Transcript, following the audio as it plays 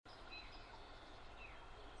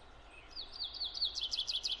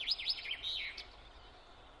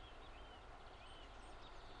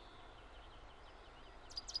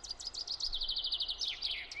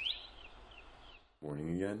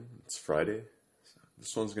Morning again. It's Friday.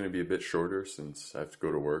 This one's going to be a bit shorter since I have to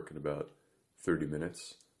go to work in about 30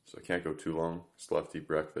 minutes, so I can't go too long. Still have to eat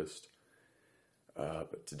breakfast.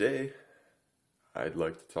 But today, I'd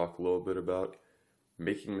like to talk a little bit about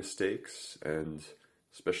making mistakes and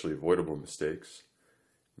especially avoidable mistakes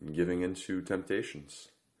and giving into temptations.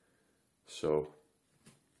 So,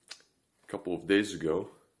 a couple of days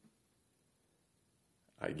ago,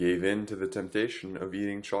 I gave in to the temptation of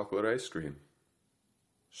eating chocolate ice cream.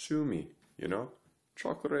 Sue me,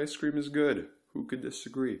 chocolate ice cream is good. Who could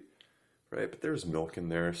disagree? Right? But there's milk in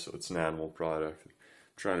there, so it's an animal product. I'm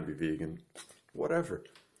trying to be vegan. Whatever.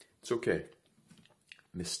 It's okay.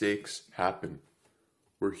 Mistakes happen.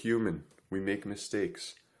 We're human. We make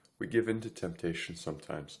mistakes. We give in to temptation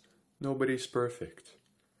sometimes. Nobody's perfect.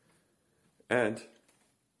 And,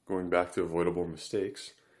 going back to avoidable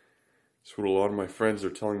mistakes, it's what a lot of my friends are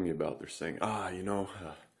telling me about. They're saying,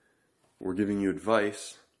 we're giving you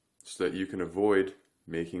advice so that you can avoid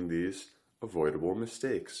making these avoidable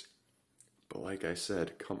mistakes. But like I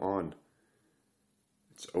said, come on.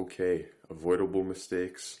 It's okay. Avoidable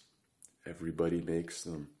mistakes, everybody makes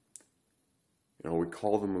them. We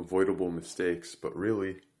call them avoidable mistakes, but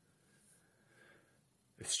really,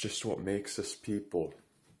 it's just what makes us people.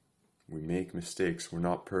 We make mistakes. We're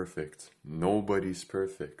not perfect. Nobody's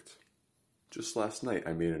perfect. Just last night,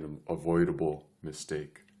 I made an avoidable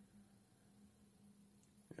mistake.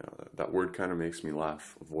 That word kind of makes me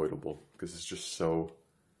laugh, avoidable, because it's just so,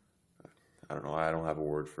 I don't know, I don't have a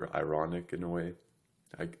word for it. Ironic in a way,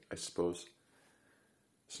 I suppose.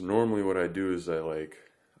 So normally what I do is I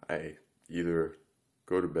either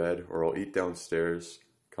go to bed or I'll eat downstairs,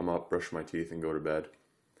 come up, brush my teeth, and go to bed.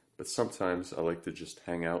 But sometimes I like to just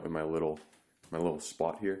hang out in my little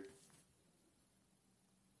spot here.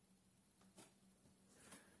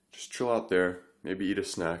 Just chill out there, maybe eat a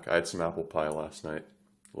snack. I had some apple pie last night.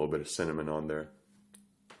 A little bit of cinnamon on there.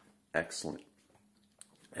 Excellent.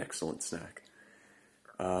 Excellent snack.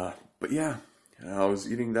 But yeah, I was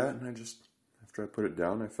eating that and after I put it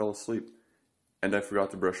down, I fell asleep. And I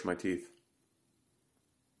forgot to brush my teeth.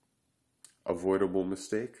 Avoidable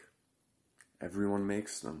mistake. Everyone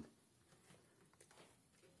makes them.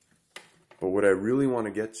 But what I really want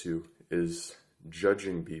to get to is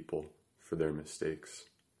judging people for their mistakes.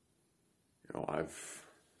 I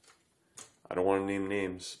don't want to name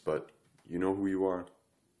names, but you know who you are.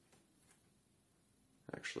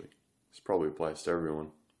 Actually, this probably applies to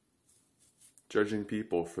everyone. Judging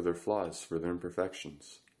people for their flaws, for their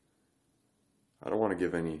imperfections. I don't want to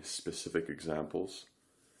give any specific examples,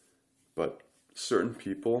 but certain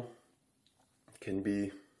people can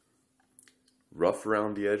be rough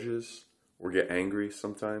around the edges or get angry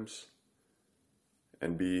sometimes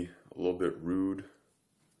and be a little bit rude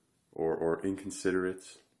or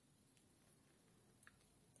inconsiderate.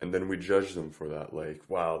 And then we judge them for that, like,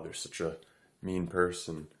 wow, they're such a mean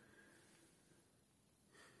person.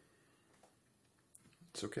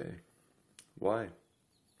 It's okay. Why?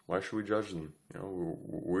 Why should we judge them?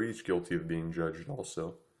 We're each guilty of being judged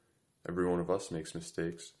also. Every one of us makes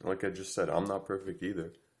mistakes. And like I just said, I'm not perfect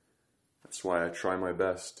either. That's why I try my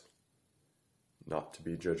best not to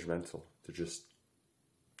be judgmental, to just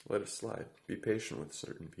let it slide. Be patient with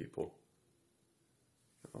certain people.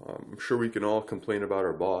 I'm sure we can all complain about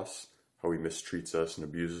our boss, how he mistreats us and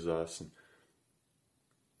abuses us, and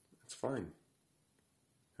it's fine.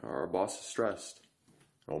 Our boss is stressed.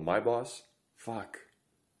 My boss? Fuck.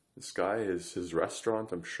 This guy is his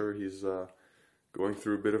restaurant. I'm sure he's going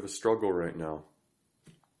through a bit of a struggle right now.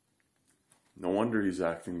 No wonder he's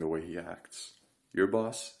acting the way he acts. Your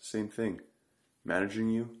boss? Same thing. Managing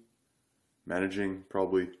you? Managing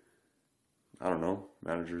probably, I don't know,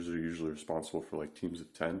 managers are usually responsible for teams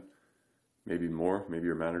of 10, maybe more. Maybe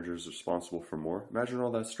your manager is responsible for more. Imagine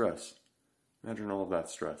all that stress. Imagine all of that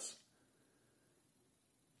stress.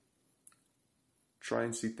 Try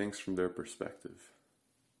and see things from their perspective.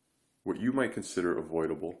 What you might consider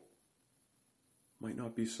avoidable might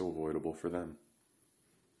not be so avoidable for them.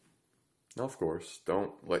 Now, of course,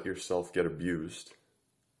 don't let yourself get abused.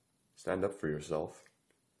 Stand up for yourself.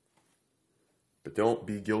 But don't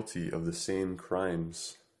be guilty of the same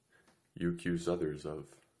crimes you accuse others of.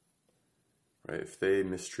 Right? If they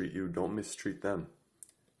mistreat you, don't mistreat them.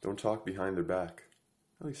 Don't talk behind their back.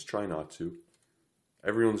 At least try not to.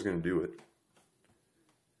 Everyone's going to do it.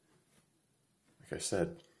 Like I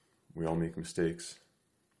said, we all make mistakes.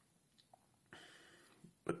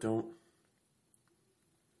 But don't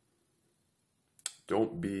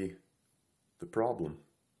be the problem.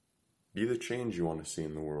 Be the change you want to see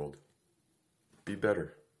in the world. Be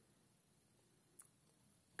better.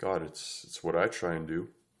 God, it's what I try and do.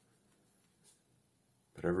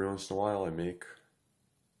 But every once in a while I make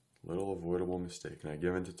a little avoidable mistake and I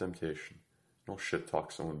give in to temptation. I'll shit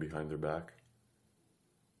talk someone behind their back.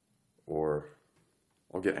 Or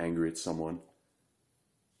I'll get angry at someone.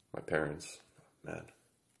 My parents. Man,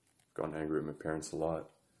 I've gotten angry at my parents a lot.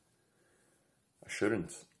 I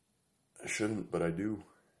shouldn't, but I do.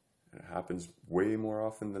 It happens way more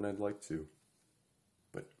often than I'd like to.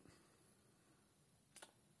 But,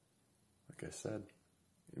 like I said,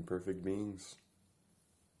 imperfect beings.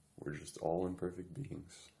 We're just all imperfect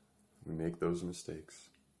beings. We make those mistakes.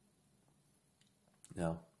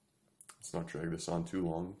 Now, let's not drag this on too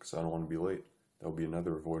long because I don't want to be late. That would be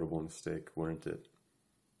another avoidable mistake, wouldn't it?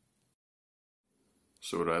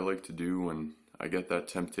 So what I like to do when I get that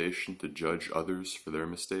temptation to judge others for their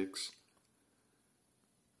mistakes,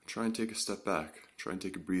 I try and take a step back, try and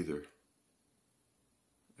take a breather.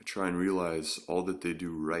 I try and realize all that they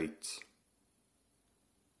do right.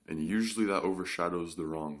 And usually that overshadows the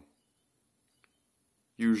wrong.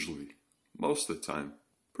 Usually. Most of the time.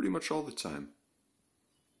 Pretty much all the time.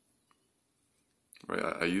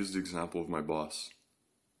 Right, I used the example of my boss.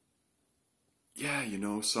 Yeah,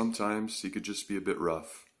 sometimes he could just be a bit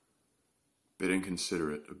rough. A bit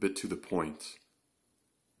inconsiderate, a bit to the point.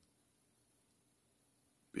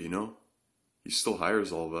 But he still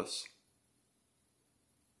hires all of us.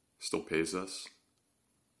 Still pays us.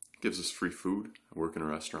 Gives us free food. I work in a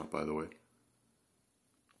restaurant, by the way.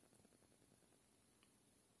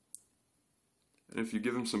 And if you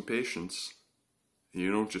give him some patience, and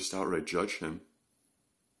you don't just outright judge him,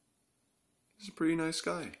 he's a pretty nice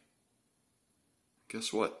guy.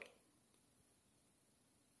 Guess what?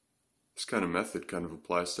 This kind of method kind of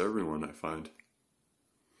applies to everyone, I find.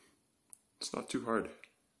 It's not too hard.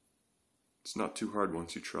 It's not too hard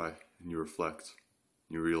once you try and you reflect.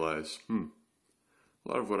 And you realize, a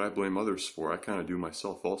lot of what I blame others for, I kind of do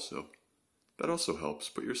myself also. That also helps.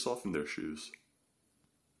 Put yourself in their shoes.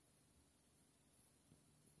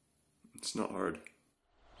 It's not hard.